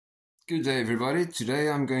Good day, everybody. Today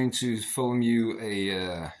I'm going to film you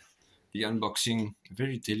the unboxing, a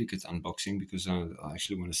very delicate unboxing, because I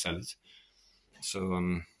actually want to sell it. So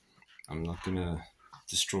I'm not going to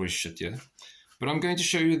destroy shit here. But I'm going to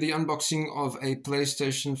show you the unboxing of a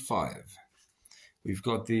PlayStation 5. We've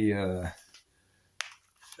got the,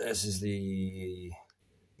 this is the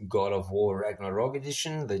God of War Ragnarok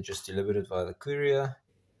edition. They just delivered it via the courier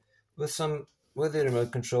with the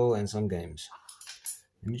remote control and some games.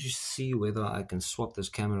 Let me just see whether I can swap this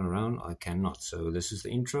camera around. I cannot. So this is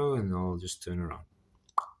the intro and I'll just turn around.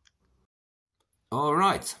 All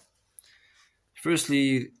right.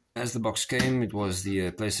 Firstly, as the box came, it was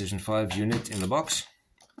the PlayStation 5 unit in the box.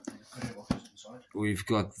 We've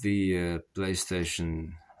got the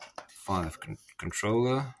PlayStation 5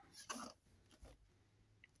 controller.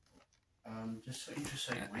 Just so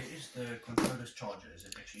interesting, where is the controller's charger? Is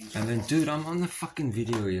it actually inside? And then, dude, I'm on the fucking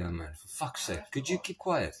video here, man. For fuck's sake. Could you keep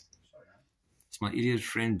quiet? Sorry, man. It's my idiot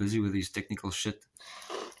friend busy with his technical shit.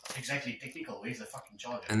 Exactly, technical. Where's the fucking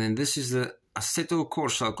charger? And then this is the Assetto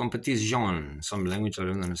Corsa Competizione. Some language I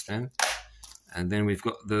don't understand. And then we've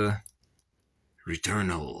got the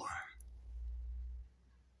Returnal.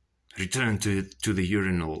 Return to the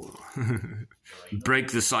urinal.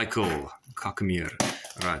 Break the cycle. Kakamir.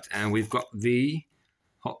 Right, and we've got the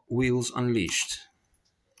Hot Wheels Unleashed.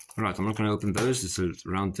 Right, I'm not going to open those. It's a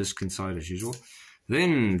round disc inside as usual.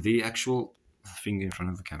 Then the actual finger in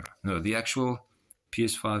front of the camera. No, the actual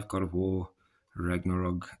PS5 God of War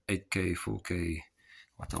Ragnarok 8K, 4K,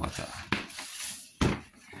 wata.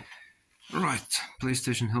 Right,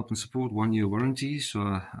 PlayStation help and support, 1-year warranty. So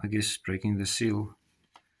I guess breaking the seal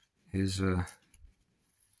is Not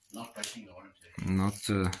breaking the warranty. not.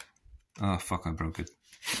 Oh fuck! I broke it.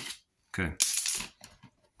 Okay.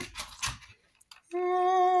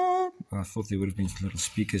 I thought there would have been little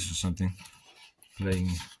speakers or something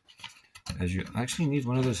playing as you actually need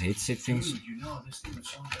one of those headset things. Dude, you know this thing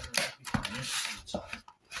sounds like inside.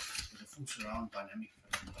 With a full surround dynamic.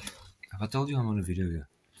 Have I told you I'm on a video here?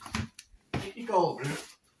 Technical, bro.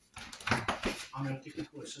 I'm a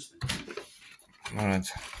technical assistant.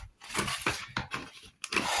 Alright.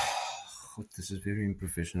 This is very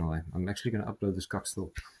unprofessional. I'm actually going to upload this cock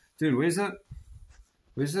still. Dude, where's the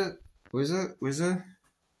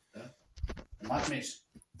Matmes.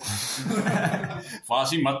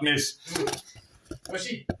 Fasi matmes. Where's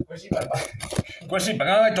he, baba? Kwasi,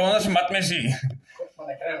 baka Jonas matmesi.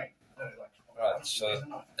 Right, Right, so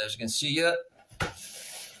as you can see here,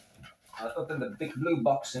 I opened the big blue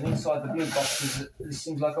box, and inside the blue box is this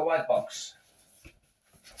seems like a white box.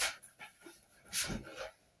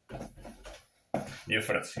 Nee,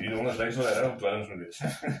 Frits, hierdie jongens lyk so reg op dwelms moet wees.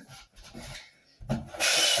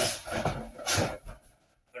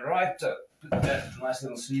 Right, put that nice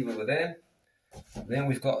little sleeve over there. Then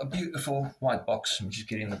we've got a beautiful white box. Let me just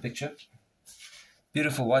get in the picture.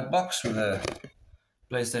 Beautiful white box with a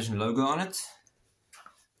PlayStation logo on it.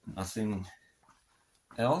 Nothing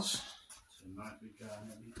else. Tonight we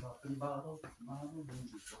gonna be talking about Marvel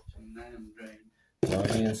movies, and drain. Why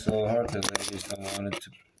being so hard that ladies don't want it to...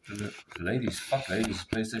 Ladies, fuck ladies,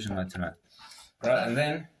 PlayStation night tonight. Right, and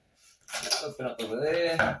then open up over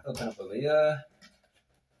there, open up over here.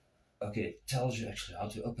 Okay, it tells you actually how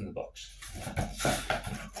to open the box.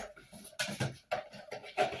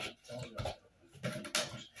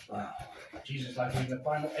 Wow. Jesus, like we're in the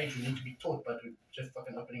final age, we need to be taught, but we're just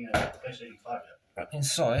fucking opening a PlayStation 5 here. Right,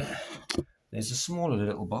 inside, there's a smaller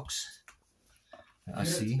little box. I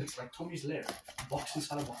see. It's like Tommy's lair. Box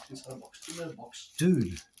inside a box inside a box. Another box.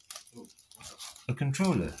 Dude, Oh, what's up? a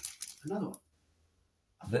controller. Another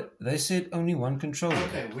one. They said only one controller.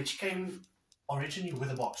 Okay, which came originally with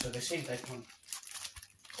a box. So they sent that one.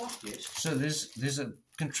 What? Yes. So there's a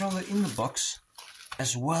controller in the box,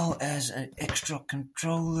 as well as an extra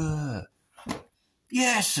controller.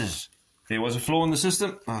 Yes! There was a flaw in the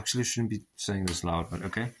system. I actually shouldn't be saying this loud, but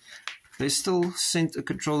okay. They still sent a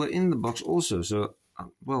controller in the box also, so,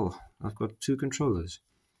 well, I've got two controllers.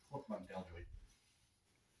 What man, Telljoy?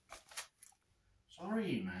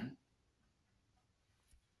 Sorry, man.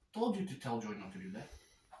 Told you to tell Joy not to do that.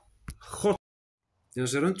 God. Yeah,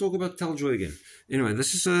 so don't talk about Telljoy again. Anyway,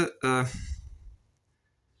 this is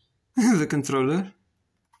the controller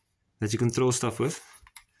that you control stuff with.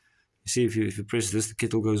 You see, if you press this, the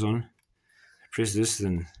kettle goes on. Press this,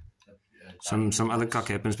 then some other cock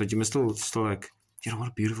happens, but you must still like, you know, what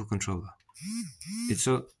a beautiful controller. It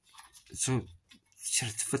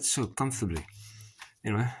fits so comfortably.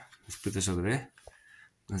 Anyway, let's put this over there.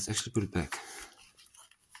 Let's actually put it back.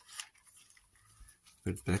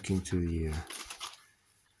 Put it back into the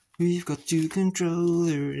We've got two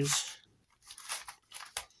controllers.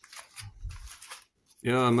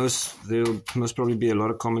 Yeah, there'll most probably be a lot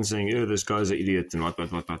of comments saying, "Yeah, this guy's an idiot," and what.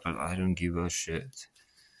 I don't give a shit.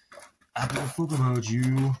 I don't fuck about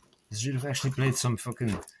you. They should have actually played some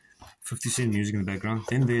fucking 50 Cent music in the background.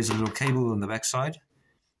 Then there's a little cable on the backside.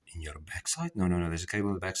 In your backside? No. There's a cable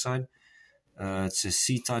on the backside. It's a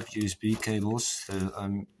C-type USB cables.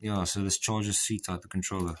 So this charges C-type the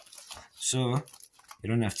controller. So you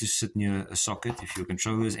don't have to sit near a socket. If your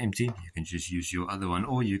controller is empty, you can just use your other one,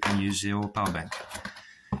 or you can use your power bank.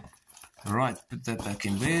 Alright, put that back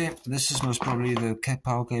in there. This is most probably the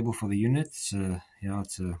power cable for the unit. It's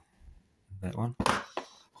that one.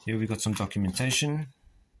 Here we got some documentation.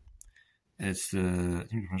 It's the...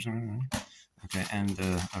 Okay, and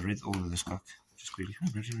I read all of this cock. Just quickly.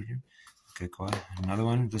 Okay, quiet. Another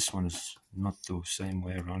one. This one is not the same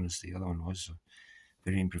way around as the other one was. So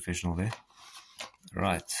very unprofessional there.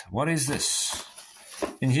 Right, what is this?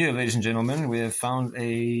 In here, ladies and gentlemen, we have found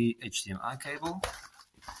a HDMI cable.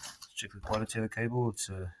 Let's check the quality of the cable. It's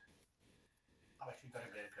I've actually got a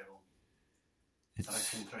better cable that I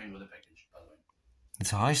can throw in with a package, by the way.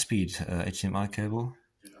 It's a high-speed HDMI cable.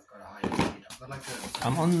 Dude, I've got a high speed. I've got like a...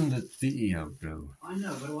 I'm on the video, bro. I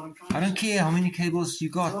know, but what I'm trying to... I don't care how many cables you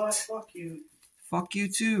got. Right, fuck you. Fuck you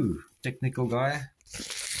too, technical guy.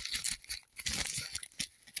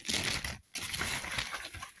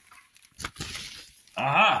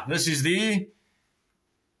 Aha! This is the...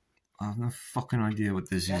 I have no fucking idea what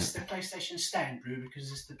this That's is. the PlayStation stand, bro, because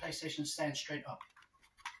it's the PlayStation stand straight up.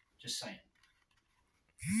 Just saying.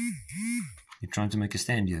 You're trying to make a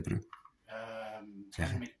stand here, bro. Trying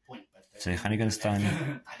to make a point, but... Say, gaan nie gaan staan nie.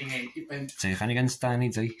 I think I went... Say, gaan nie gaan staan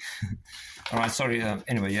nie, say. Alright, sorry.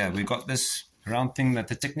 Anyway, yeah, we got this round thing that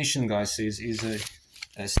the technician guy says is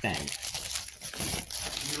a stand.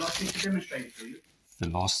 Would you like me to demonstrate it for you? The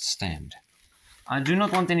last stand. I do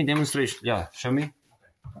not want any demonstration. Yeah, show me.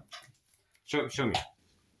 Okay. Show me.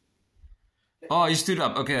 Oh, you stood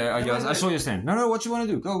up. Okay, I saw your stand. No, what you want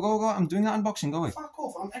to do? Go. I'm doing the unboxing. Go away. Fuck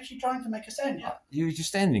off. I'm actually trying to make a stand here. You're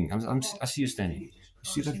standing. I see you standing.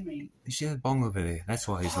 You see that bong over there? That's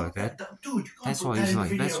why he's like that. Dude, you can't That's put why that he's in the like.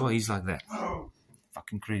 video. That's why he's like that. Oh.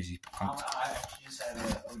 Fucking crazy. I actually just had a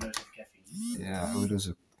dose of caffeine. Yeah, odors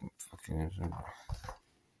of fucking.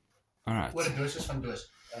 All right. What a dose is from dose.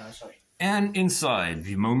 Sorry. And inside,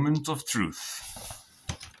 the moment of truth.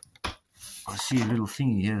 I see a little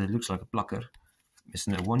thingy here that looks like a plucker. It's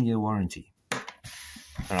a 1-year warranty.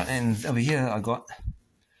 Alright, and over here I got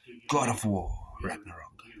God of War,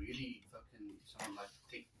 Ragnarok. You really fucking sound like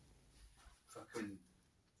thick. Fucking...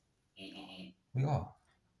 We are.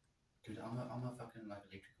 Dude, I'm a fucking like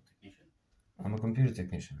electrical technician. I'm a computer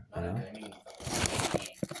technician. Not a gaming.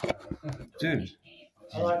 Dude,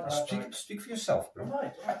 Alright. speak for yourself, bro.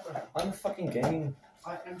 Right. I'm a fucking gaming...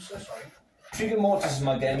 I am so sorry. Trigger Mortis is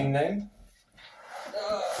my gaming name.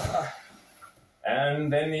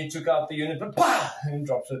 And then he took out the unit, but bah! And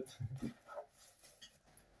drops it.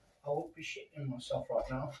 I will be shitting myself right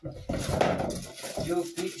now. You'll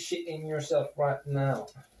be shitting yourself right now.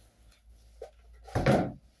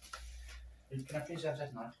 Dude, can I please have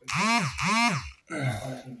that knife? I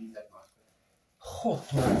honestly need that knife.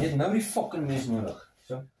 God man, jy het nou die fucking mes nodig.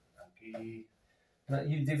 So. Dankie. Nou,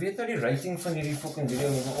 jy weet nou die rating van hierdie fucking video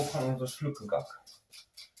moet nou opgaan met ons vloek en kak.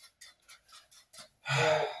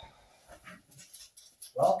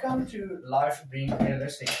 Welcome to life being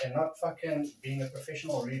realistic and not fucking being a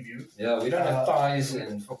professional review. Yeah, we don't have ties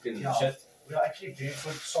and fucking shit. We are actually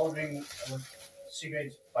barefoot soldering with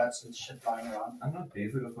cigarette butts and shit lying around. I'm not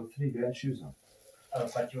barefoot, I've got 3 grand shoes on. Oh,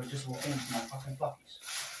 but you were just walking with my fucking fluffies.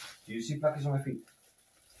 Do you see plakkers on my feet?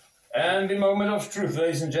 And the moment of truth,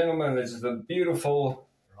 ladies and gentlemen, this is the beautiful...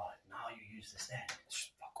 Right, now you use the stand.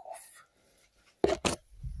 Fuck off.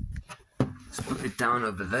 Let's put it down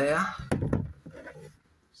over there.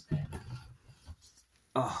 Stand.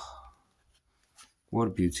 Oh, what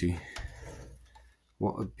a beauty.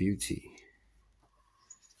 What a beauty.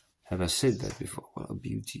 Have I said that before? What a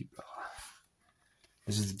beauty, bro.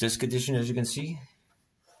 This is the disc edition, as you can see.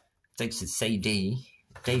 It takes a CD,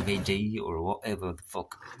 DVD, or whatever the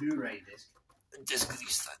fuck. Blu-ray disc. Disc,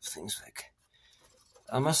 these type of things, like.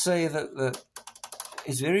 I must say that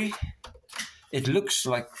it's very... It looks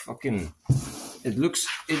like fucking... It looks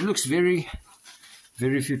very,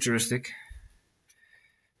 very futuristic.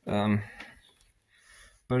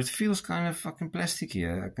 But it feels kind of fucking plasticky.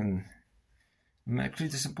 I'm actually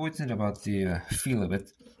disappointed about the feel of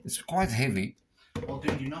it. It's quite heavy. Well,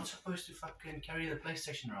 dude, you're not supposed to fucking carry the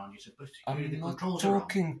PlayStation around. You're supposed to carry the I'm not controls around.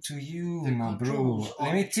 talking to you, The my bro. controls Let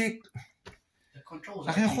are- me take... The controls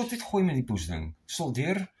Ek are... gaan God dit gooi met die poesding.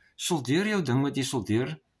 Soldeer jou ding wat jy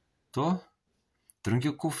soldeer. Toe. Drink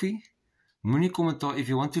jou koffie. Moenie kommentaar. If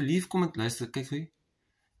you want to leave comment, luister, kyk hoe.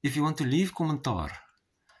 If you want to leave kommentaar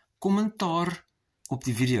op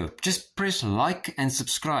die video. Just press like and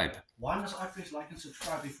subscribe. Why must I press like and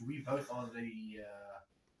subscribe if we both are the...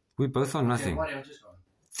 We both are nothing. Whatever, just go on.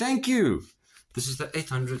 Thank you. This is the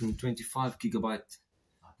 825 gigabyte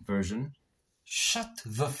version. Shut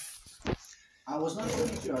the... I was not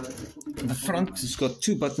talking to you. I was talking to The front has got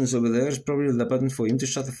two buttons over there. It's probably the button for him to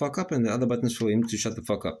shut the fuck up and the other button is for him to shut the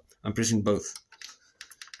fuck up. I'm pressing both.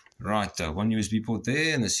 Right, one USB port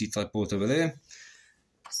there and the C-type port over there.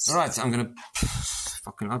 Alright, I'm going to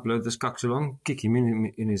fucking upload this cuck along, kick him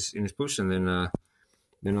in his push, and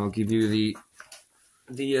then I'll give you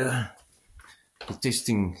the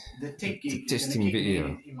testing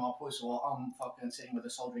video. In my push while I'm fucking sitting with a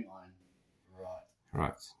soldering iron.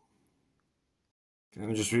 Right. Okay,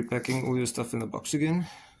 I'm just repacking all your stuff in the box again.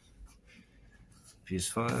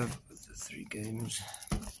 PS5 with the 3 games,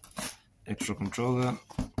 extra controller,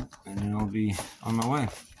 and then I'll be on my way.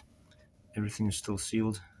 Everything is still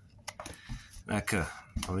sealed. Okay,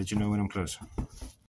 I'll let you know when I'm close.